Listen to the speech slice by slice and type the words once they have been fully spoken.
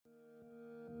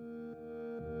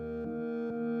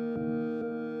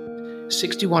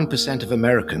61% of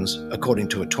Americans, according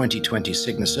to a 2020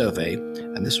 Cigna survey,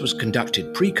 and this was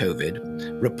conducted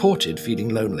pre-COVID, reported feeling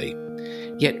lonely.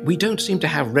 Yet we don't seem to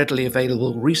have readily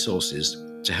available resources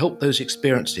to help those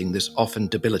experiencing this often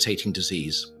debilitating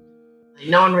disease.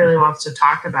 No one really wants to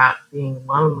talk about being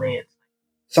lonely.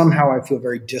 Somehow I feel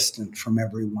very distant from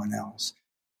everyone else.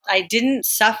 I didn't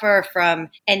suffer from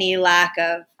any lack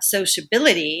of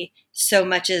sociability so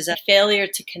much as a failure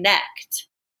to connect.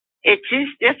 It is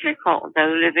difficult,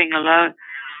 though, living alone.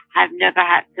 I've never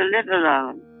had to live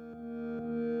alone.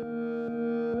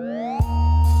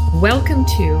 Welcome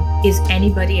to Is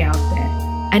Anybody Out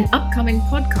There? An upcoming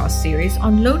podcast series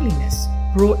on loneliness,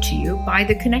 brought to you by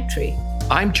The Connectory.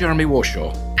 I'm Jeremy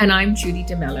Warshaw. And I'm Judy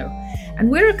DeMello. And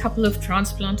we're a couple of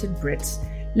transplanted Brits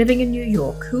living in New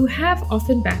York who have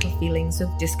often battled feelings of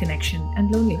disconnection and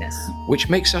loneliness. Which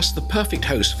makes us the perfect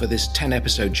host for this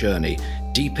 10-episode journey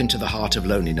deep into the heart of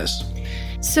loneliness.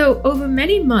 So over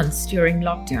many months during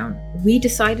lockdown, we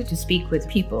decided to speak with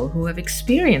people who have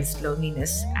experienced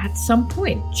loneliness at some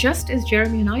point, just as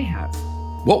Jeremy and I have.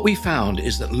 What we found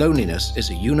is that loneliness is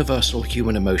a universal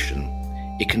human emotion.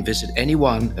 It can visit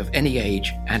anyone of any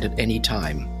age and at any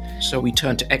time. So we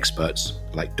turn to experts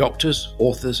like doctors,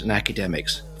 authors, and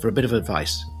academics for a bit of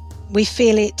advice. We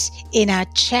feel it in our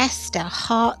chest, our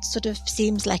heart sort of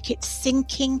seems like it's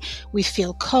sinking. We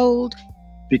feel cold.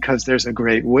 Because there's a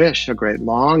great wish, a great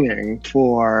longing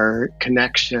for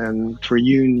connection, for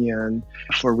union,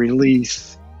 for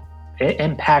release. It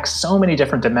impacts so many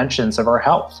different dimensions of our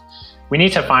health. We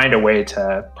need to find a way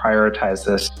to prioritize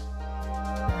this.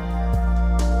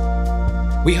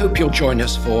 We hope you'll join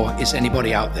us for Is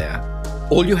Anybody Out There?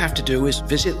 All you have to do is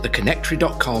visit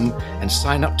theconnectory.com and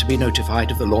sign up to be notified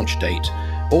of the launch date,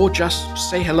 or just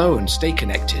say hello and stay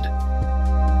connected.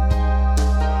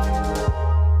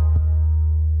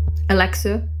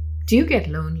 Alexa, do you get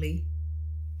lonely?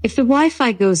 If the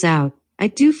Wi-Fi goes out, I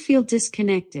do feel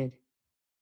disconnected.